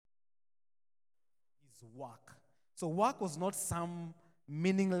work. So work was not some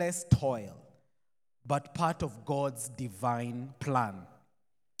meaningless toil, but part of God's divine plan.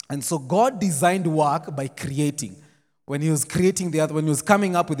 And so God designed work by creating. When he was creating the earth, when he was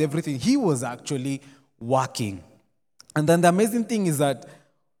coming up with everything, he was actually working. And then the amazing thing is that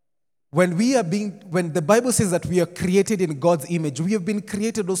when the Bible says that we are created in God's image, we have been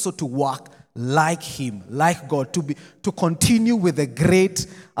created also to work like him, like God, to continue with the great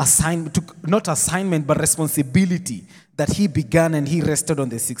assignment, not assignment, but responsibility that he began, and he rested on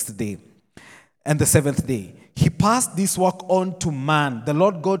the sixth day and the seventh day. He passed this work on to man. The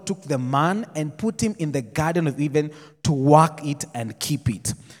Lord God took the man and put him in the Garden of Eden to work it and keep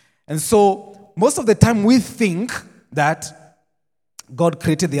it. And so most of the time we think that God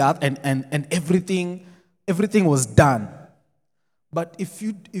created the earth and everything was done. But if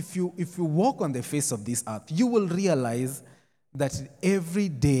you walk on the face of this earth, you will realize that every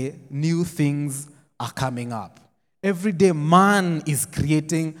day new things are coming up. Every day man is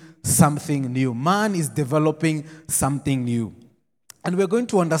creating something new. Man is developing something new. And we're going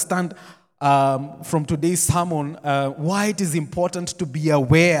to understand from today's sermon why it is important to be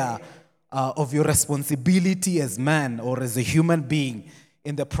aware of your responsibility as man or as a human being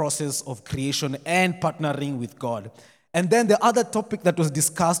in the process of creation and partnering with God. And then the other topic that was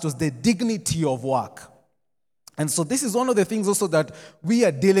discussed was the dignity of work. And so this is one of the things also that we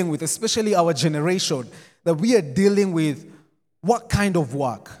are dealing with, especially our generation, that we are dealing with what kind of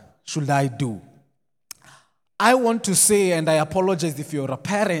work should I do? I want to say, and I apologize if you're a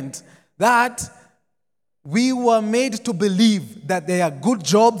parent, that we were made to believe that there are good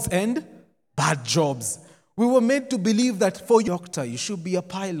jobs and bad jobs. We were made to believe that for your doctor, you should be a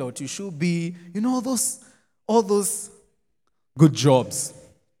pilot, you should be, all those good jobs.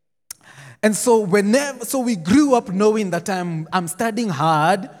 And so we grew up knowing that I'm studying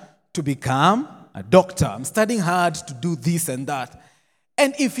hard to become a doctor. I'm studying hard to do this and that.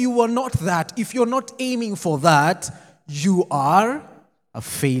 And if you are not that, if you're not aiming for that, you are a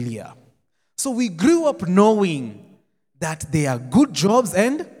failure. So we grew up knowing that there are good jobs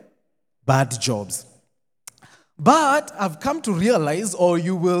and bad jobs. But I've come to realize, or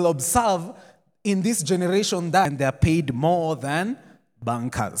you will observe in this generation, that they're paid more than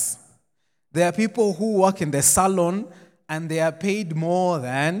bankers. There are people who work in the salon and they are paid more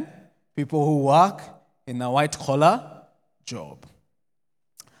than people who work in a white-collar job.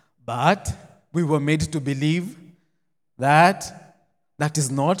 But we were made to believe that that is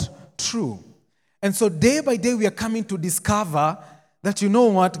not true. And so day by day we are coming to discover that, you know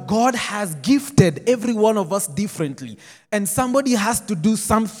what, God has gifted every one of us differently. And somebody has to do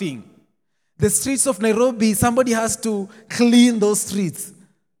something. The streets of Nairobi, somebody has to clean those streets.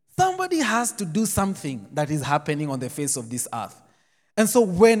 Somebody has to do something that is happening on the face of this earth. And so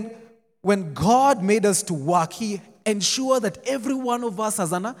when God made us to work, he ensured that every one of us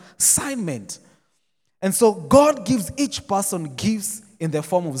has an assignment. And so God gives each person gifts in the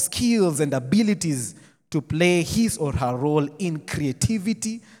form of skills and abilities to play his or her role in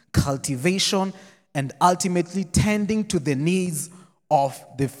creativity, cultivation, and ultimately tending to the needs of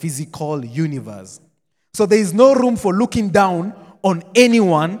the physical universe. So there is no room for looking down on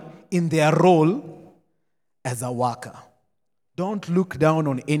anyone in their role as a worker. Don't look down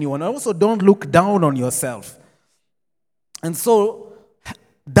on anyone. Also, don't look down on yourself. And so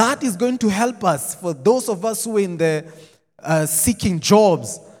that is going to help us, for those of us who are in the seeking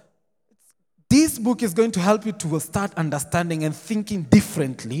jobs. This book is going to help you to start understanding and thinking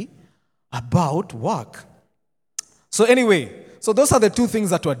differently about work. So anyway, so those are the two things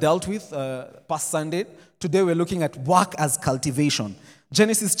that were dealt with past Sunday. Today we're looking at work as cultivation.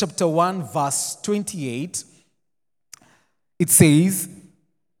 Genesis chapter 1, verse 28. It says,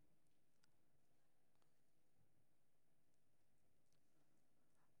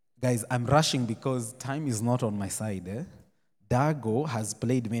 guys, I'm rushing because time is not on my side. Dago has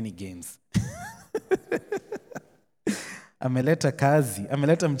played many games. ameleta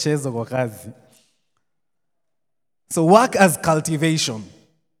mchezo kwa kazi. So work as cultivation.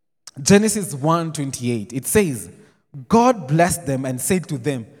 Genesis 1:28. It says, God blessed them and said to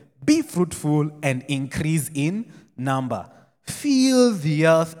them, be fruitful and increase in number. Fill the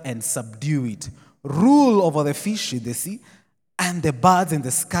earth and subdue it. Rule over the fish in the sea and the birds in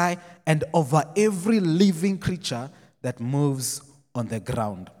the sky and over every living creature that moves on the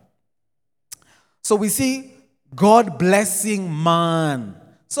ground. So we see God blessing man.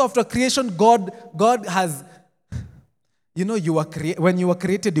 So after creation, God has, when you were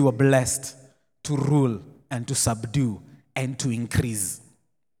created, you were blessed to rule and to subdue and to increase.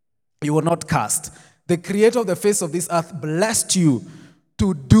 You were not cast. The creator of the face of this earth blessed you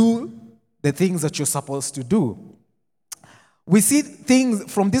to do the things that you're supposed to do. We see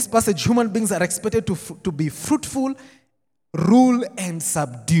things from this passage, human beings are expected to be fruitful, rule, and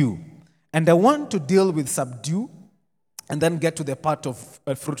subdue. And I want to deal with subdue and then get to the part of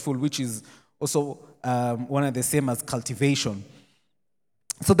fruitful, which is also one of the same as cultivation.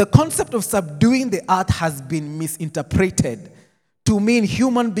 So the concept of subduing the earth has been misinterpreted to mean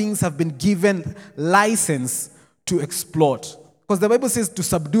human beings have been given license to exploit. Because the Bible says to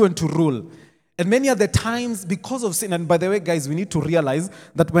subdue and to rule. And many other times, because of sin, and by the way, guys, we need to realize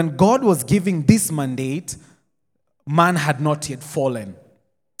that when God was giving this mandate, man had not yet fallen.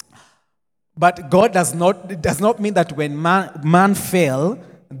 But God does not mean that when man fell,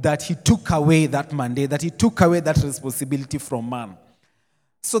 that he took away that mandate, that he took away that responsibility from man.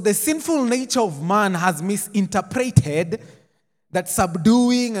 So the sinful nature of man has misinterpreted that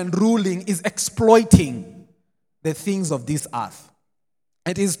subduing and ruling is exploiting the things of this earth.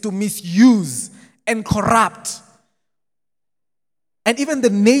 It is to misuse and corrupt. And even the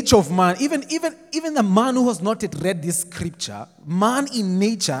nature of man, even a man who has not yet read this scripture, man in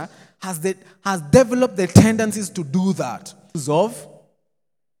nature has developed the tendencies to do that. Of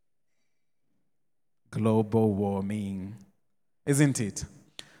global warming, isn't it?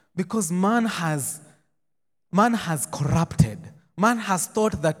 Because man has corrupted. Man has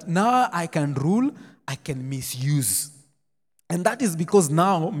thought that now I can rule, I can misuse. And that is because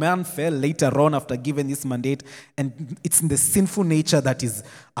now man fell later on after giving this mandate, and it's in the sinful nature that is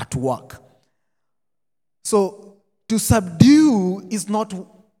at work. So to subdue is not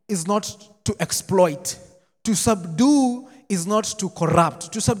to exploit. To subdue is not to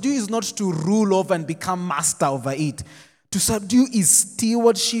corrupt. To subdue is not to rule over and become master over it. To subdue is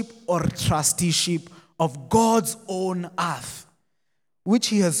stewardship or trusteeship of God's own earth, which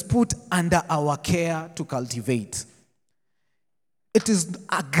he has put under our care to cultivate. It is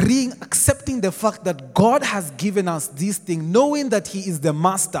accepting the fact that God has given us this thing, knowing that he is the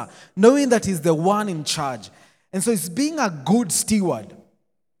master, knowing that he's the one in charge. And so it's being a good steward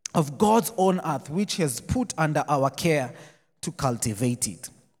of God's own earth, which he has put under our care to cultivate it.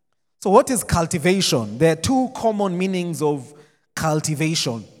 So what is cultivation? There are two common meanings of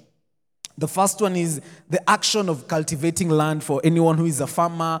cultivation. The first one is the action of cultivating land. For anyone who is a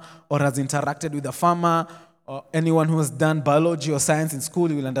farmer or has interacted with a farmer, or anyone who has done biology or science in school,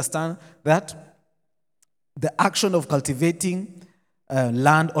 you will understand that the action of cultivating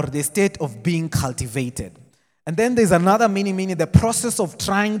land, or the state of being cultivated. And then there's another meaning the process of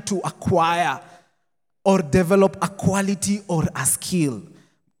trying to acquire or develop a quality or a skill.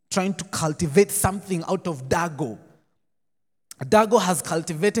 Trying to cultivate something out of Dago. Dago has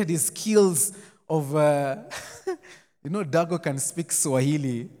cultivated his skills of, Dago can speak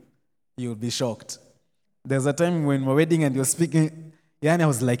Swahili. You'll be shocked. There's a time when we're wedding and you're speaking, I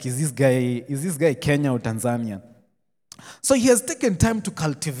was like, is this guy Kenya or Tanzania? So he has taken time to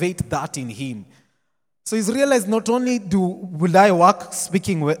cultivate that in him. So he's realized not only will I work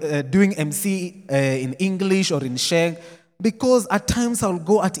speaking, doing MC in English or in Sheng, because at times I'll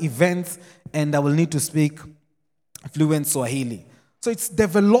go at events and I will need to speak fluent Swahili. So it's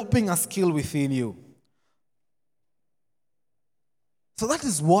developing a skill within you. So that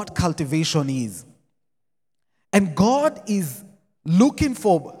is what cultivation is. And God is looking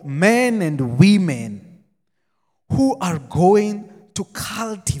for men and women who are going to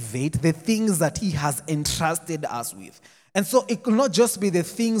cultivate the things that he has entrusted us with. And so it will not just be the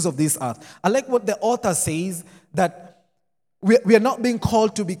things of this earth. I like what the author says, that we are not being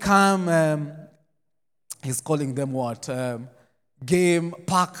called to become, he's calling them what? Game,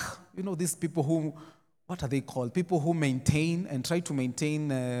 park. These people who, what are they called? People who maintain and try to maintain,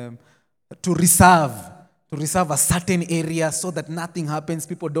 to reserve a certain area so that nothing happens.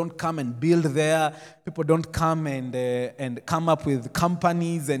 People don't come and build there. People don't come and come up with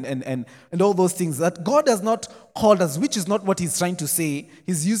companies and all those things. That God has not called us, which is not what he's trying to say.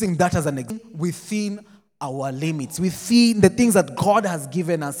 He's using that as an example within our limits, within the things that God has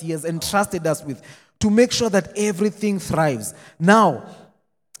given us, he has entrusted us with, to make sure that everything thrives. Now,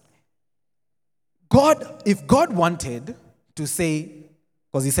 if God wanted to say,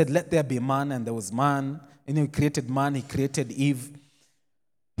 because he said, let there be man, and there was man, and he created man, he created Eve,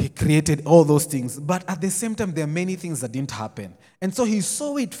 he created all those things. But at the same time, there are many things that didn't happen. And so he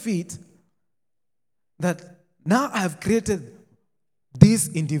saw it fit that now I have created this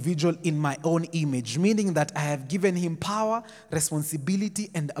individual in my own image, meaning that I have given him power, responsibility,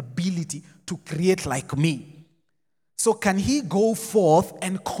 and ability to create like me. So can he go forth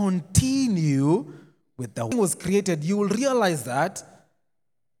and continue with the was created? You will realize that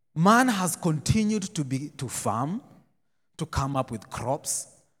man has continued to farm, to come up with crops,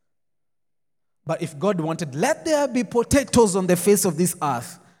 But if God wanted, let there be potatoes on the face of this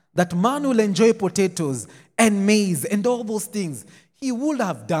earth, that man will enjoy potatoes and maize and all those things, he would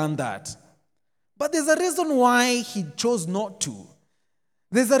have done that. But there's a reason why he chose not to.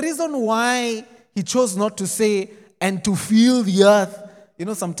 There's a reason why he chose not to say, and to fill the earth. You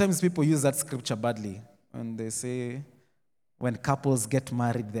know, sometimes people use that scripture badly. When they say, when couples get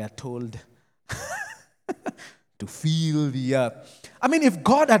married, they are told to fill the earth. I mean, if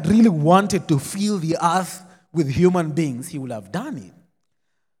God had really wanted to fill the earth with human beings, he would have done it.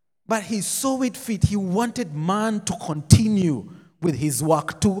 But he saw it fit. He wanted man to continue with his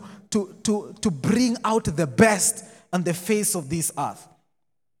work, to bring out the best on the face of this earth.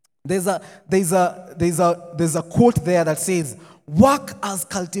 There's a quote there that says, work as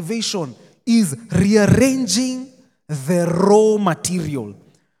cultivation is rearranging the raw material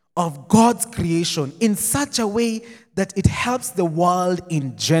of God's creation in such a way that it helps the world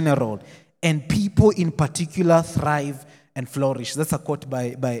in general and people in particular thrive and flourish. That's a quote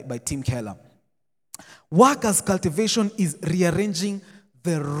by Tim Keller. Work as cultivation is rearranging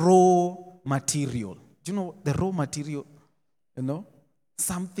the raw material. Do you know the raw material? You know?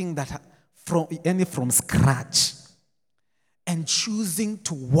 Something that from scratch. And choosing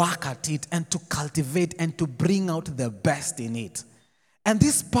to work at it and to cultivate and to bring out the best in it. And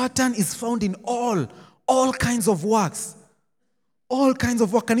this pattern is found in all kinds of works. All kinds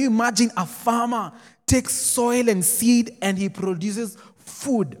of work. Can you imagine a farmer takes soil and seed and he produces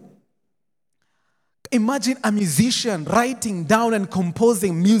food? Imagine a musician writing down and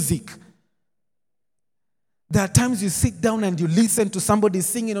composing music. There are times you sit down and you listen to somebody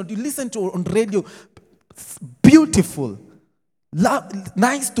singing, or you listen to on radio. Beautiful.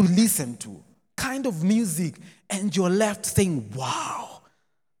 Nice to listen to. Kind of music. And you're left saying, wow.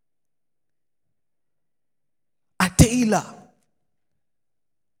 A tailor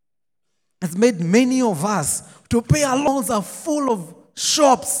has made many of us to pay. Our loans are full of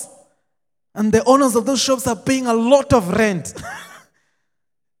shops. And the owners of those shops are paying a lot of rent.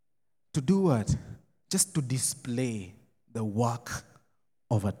 To do what? Just to display the work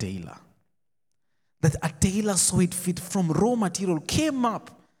of a tailor. That a tailor saw it fit from raw material, came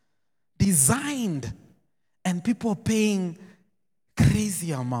up, designed, and people are paying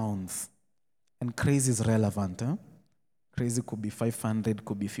crazy amounts. And crazy is relevant. Huh? Crazy could be 500,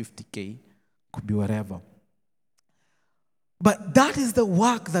 could be 50K, could be whatever. But that is the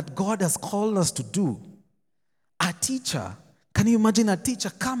work that God has called us to do. A teacher, can you imagine a teacher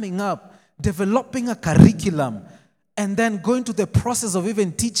coming up, developing a curriculum, and then going to the process of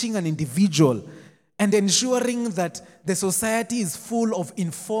even teaching an individual and ensuring that the society is full of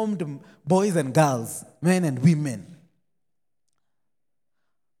informed boys and girls, men and women.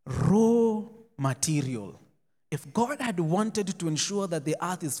 Raw material. If God had wanted to ensure that the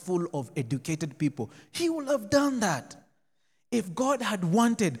earth is full of educated people, he would have done that. If God had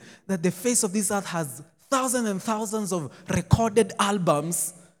wanted that the face of this earth has thousands and thousands of recorded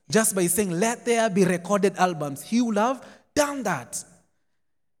albums, just by saying, let there be recorded albums, he would have done that.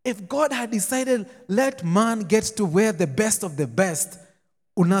 If God had decided, let man get to wear the best of the best,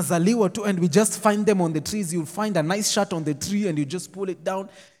 unazaliwa tu, and we just find them on the trees, you'll find a nice shirt on the tree and you just pull it down,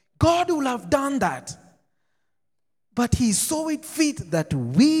 God will have done that. But he saw it fit that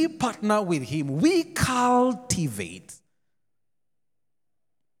we partner with him, we cultivate,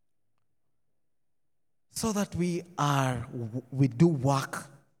 so that we do work.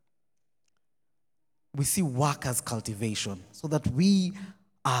 We see work as cultivation, so that we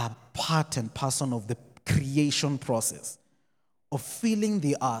are part and parcel of the creation process of filling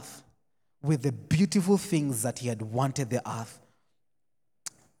the earth with the beautiful things that he had wanted the earth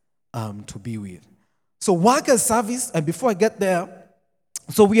to be with. So work as service, and before I get there,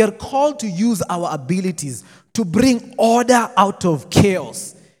 so we are called to use our abilities to bring order out of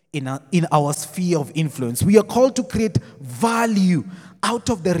chaos in our sphere of influence. We are called to create value out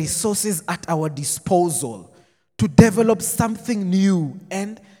of the resources at our disposal, to develop something new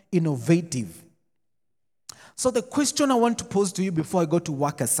and innovative. So the question I want to pose to you before I go to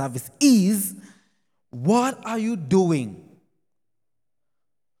work as service is, what are you doing?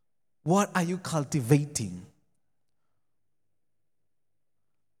 What are you cultivating?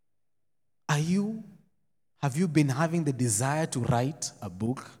 Have you been having the desire to write a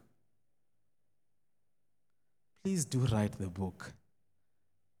book? Please do write the book.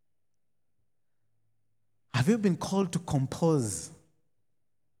 Have you been called to compose?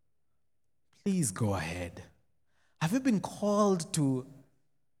 Please go ahead. Have you been called to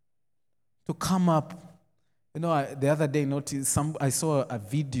come up? You know, the other day I saw a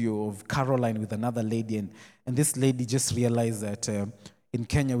video of Caroline with another lady, and this lady just realized that in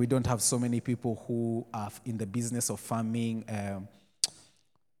Kenya, we don't have so many people who are in the business of farming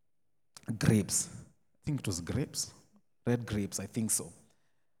grapes. I think it was grapes, red grapes, I think so.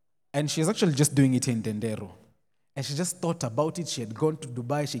 And she's actually just doing it in Dendero. And she just thought about it. She had gone to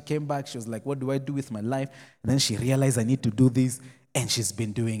Dubai. She came back. She was like, what do I do with my life? And then she realized I need to do this. And she's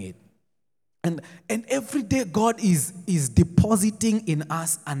been doing it. And every day God is depositing in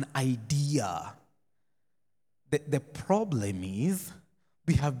us an idea. The problem is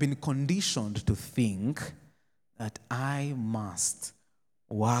we have been conditioned to think that I must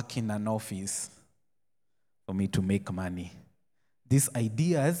work in an office for me to make money. These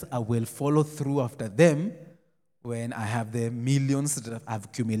ideas, I will follow through after them when I have the millions that I've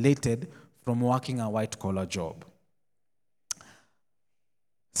accumulated from working a white-collar job.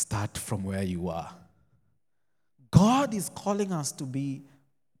 Start from where you are. God is calling us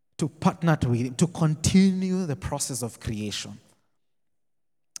to partner with Him, to continue the process of creation.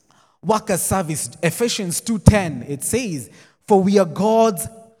 Work as service, Ephesians 2:10, it says, "For we are God's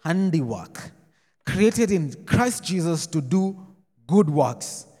handiwork, created in Christ Jesus to do good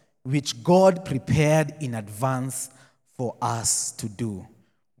works, which God prepared in advance for us to do."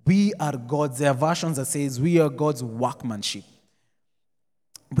 We are God's, there are versions that says we are God's workmanship.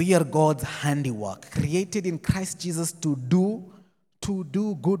 We are God's handiwork, created in Christ Jesus to do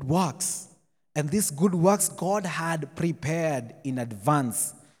good works. And these good works God had prepared in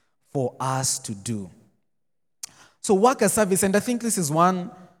advance for us to do. So work as service, and I think this is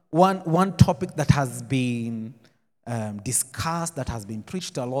one topic that has been discussed, that has been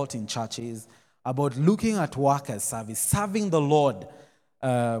preached a lot in churches, about looking at work as service, serving the Lord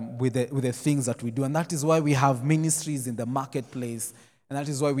with the things that we do. And that is why we have ministries in the marketplace, and that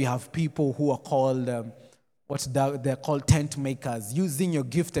is why we have people who are called, they're called tent makers, using your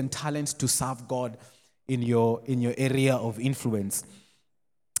gift and talent to serve God in your area of influence.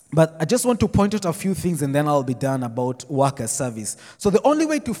 But I just want to point out a few things and then I'll be done about work as service. So the only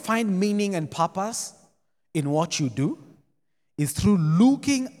way to find meaning and purpose in what you do is through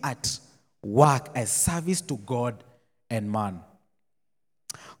looking at work as service to God and man.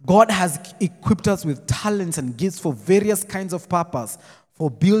 God has equipped us with talents and gifts for various kinds of purpose,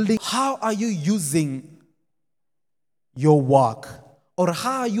 for building. How are you using your work? Or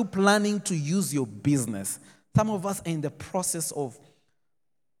how are you planning to use your business? Some of us are in the process of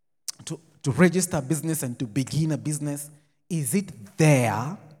to register a business and to begin a business. Is it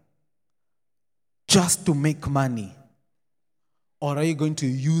there just to make money? Or are you going to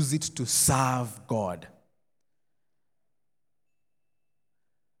use it to serve God?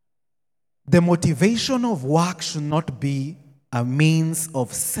 The motivation of work should not be a means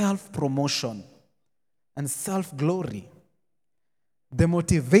of self-promotion and self-glory. The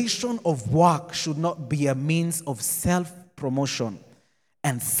motivation of work should not be a means of self-promotion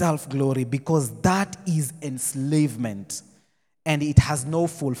and self-glory, because that is enslavement and it has no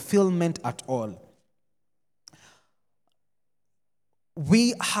fulfillment at all.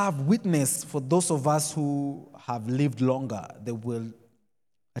 We have witnessed, for those of us who have lived longer, they will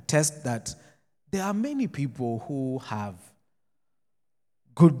attest that there are many people who have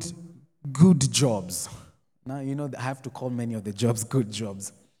good jobs. Now, I have to call many of the jobs good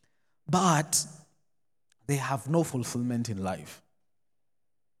jobs. But they have no fulfillment in life.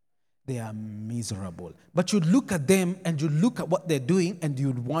 They are miserable. But you look at them and you look at what they're doing and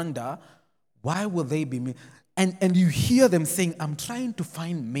you'd wonder, why will they be and you hear them saying, I'm trying to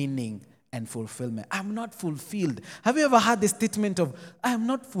find meaning and fulfillment. I'm not fulfilled. Have you ever heard the statement of, I am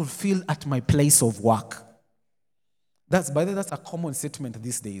not fulfilled at my place of work? That's a common statement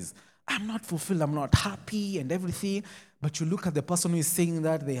these days. I'm not fulfilled, I'm not happy and everything. But you look at the person who is saying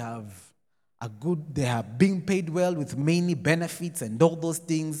that they are being paid well with many benefits and all those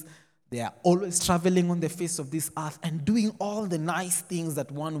things. They are always traveling on the face of this earth and doing all the nice things that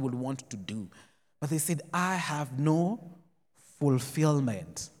one would want to do. But they said, I have no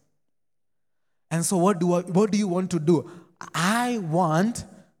fulfillment. And so what do you want to do? I want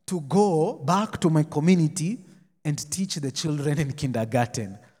to go back to my community and teach the children in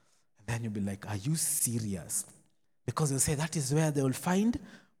kindergarten. And then you'll be like, are you serious? Because they'll say that is where they will find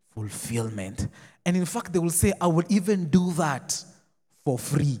fulfillment. And in fact, they will say, I will even do that for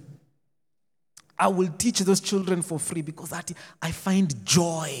free. I will teach those children for free because I find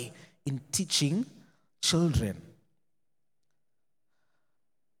joy in teaching children.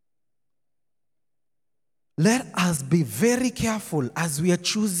 Let us be very careful as we are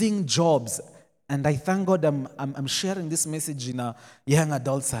choosing jobs. And I thank God I'm sharing this message in a young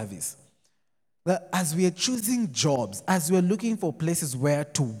adult service. That as we are choosing jobs, as we are looking for places where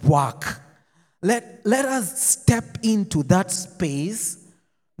to work, let us step into that space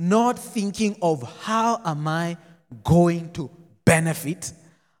not thinking of how am I going to benefit,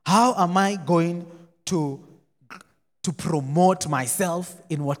 how am I going to promote myself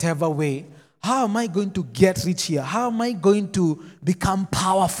in whatever way, how am I going to get rich here, how am I going to become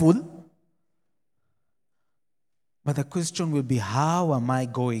powerful? But the question will be, how am I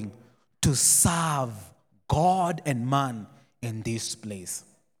going to serve God and man in this place?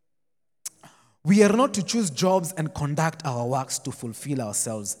 We are not to choose jobs and conduct our works to fulfill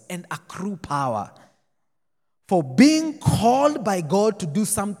ourselves and accrue power. For being called by God to do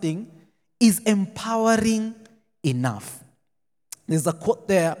something is empowering enough. There's a quote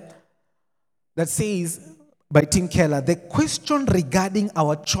there that says, by Tim Keller, the question regarding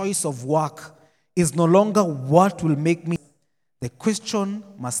our choice of work is no longer what will make me. The question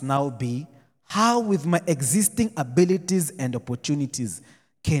must now be, how with my existing abilities and opportunities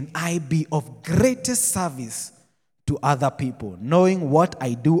can I be of greatest service to other people, knowing what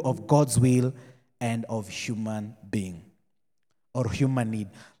I do of God's will and of human being or human need.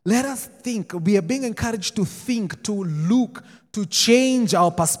 Let us think. We are being encouraged to think, to look, to change our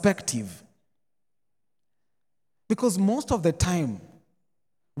perspective. Because most of the time,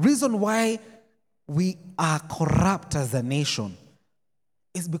 reason why we are corrupt as a nation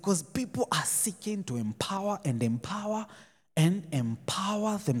is because people are seeking to empower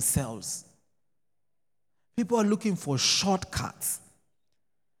themselves. People are looking for shortcuts.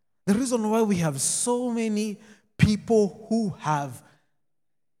 The reason why we have so many people who have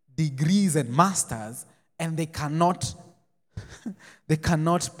degrees and masters and they cannot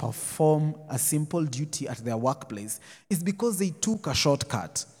perform a simple duty at their workplace is because they took a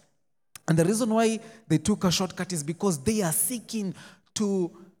shortcut. And the reason why they took a shortcut is because they are seeking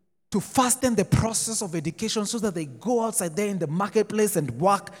to fasten the process of education so that they go outside there in the marketplace and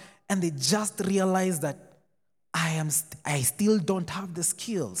work, and they just realize that I still don't have the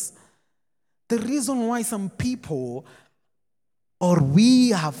skills. The reason why some people or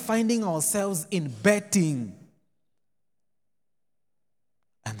we are finding ourselves in betting,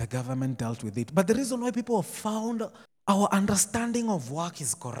 and the government dealt with it. But the reason why people have found our understanding of work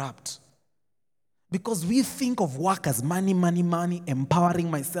is corrupt. Because we think of work as money,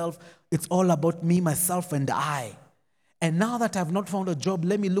 empowering myself. It's all about me, myself, and I. And now that I've not found a job,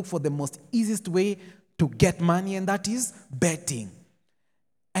 let me look for the most easiest way to get money, and that is betting.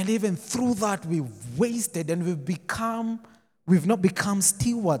 And even through that, we've wasted and we've not become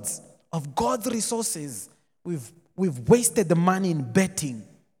stewards of God's resources. We've wasted the money in betting.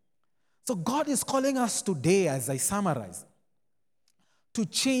 So God is calling us today, as I summarize, to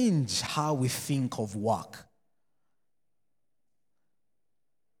change how we think of work.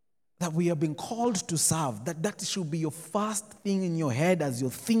 That we have been called to serve, that should be your first thing in your head as you're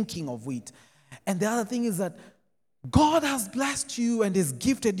thinking of it. And the other thing is that God has blessed you and has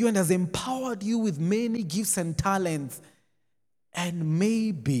gifted you and has empowered you with many gifts and talents. And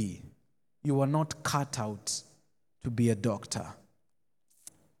maybe you are not cut out to be a doctor.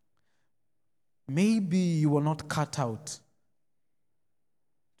 Maybe you are not cut out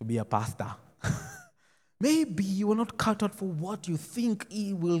to be a pastor. Maybe you are not cut out for what you think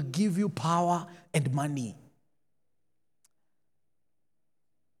it will give you power and money.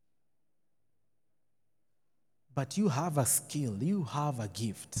 But you have a skill, you have a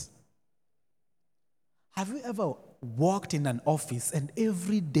gift. Have you ever walked in an office and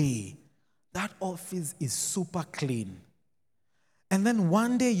every day that office is super clean? And then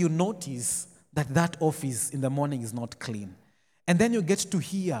one day you notice that office in the morning is not clean. And then you get to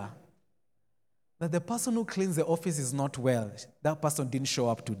hear that the person who cleans the office is not well. That person didn't show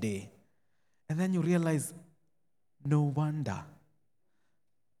up today. And then you realize, no wonder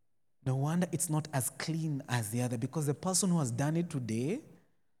it's not as clean as the other, because the person who has done it today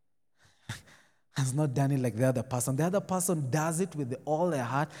has not done it like the other person. The other person does it with all their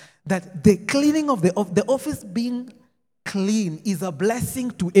heart. That the cleaning of the office being clean is a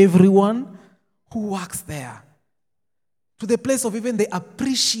blessing to everyone who works there. To the place of even they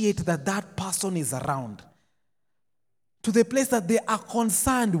appreciate that person is around. To the place that they are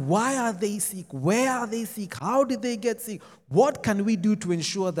concerned. Why are they sick? Where are they sick? How did they get sick? What can we do to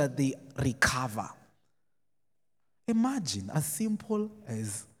ensure that they recover? Imagine as simple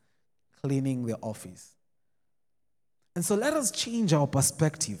as cleaning the office. And so let us change our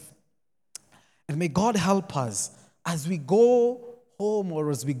perspective. And may God help us as we go home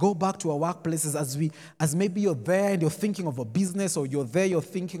or as we go back to our workplaces, as maybe you're there and you're thinking of a business, or you're there, you're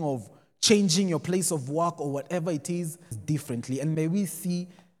thinking of changing your place of work or whatever it is differently. And may we see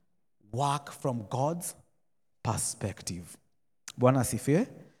work from God's perspective. Bwana asifiwe.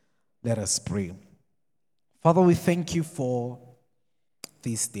 Let us pray. Father, we thank you for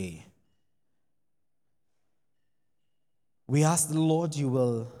this day. We ask the Lord you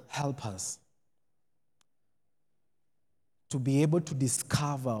will help us to be able to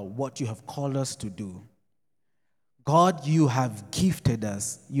discover what you have called us to do. God, you have gifted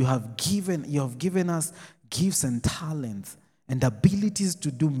us. You have given us gifts and talents and abilities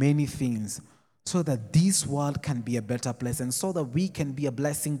to do many things so that this world can be a better place and so that we can be a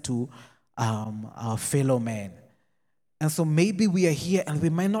blessing to our fellow men. And so maybe we are here and we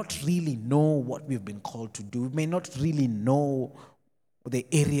might not really know what we've been called to do. We may not really know the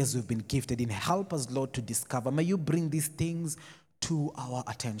areas we've been gifted in. Help us, Lord, to discover. May you bring these things to our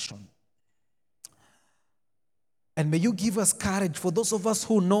attention. And may you give us courage for those of us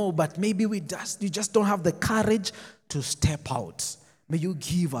who know, but maybe you just don't have the courage to step out. May you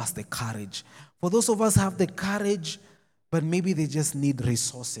give us the courage. For those of us who have the courage, but maybe they just need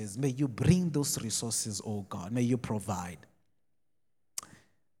resources. May you bring those resources, oh God. May you provide.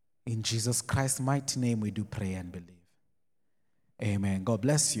 In Jesus Christ's mighty name we do pray and believe. Amen. God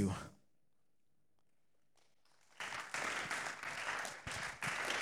bless you.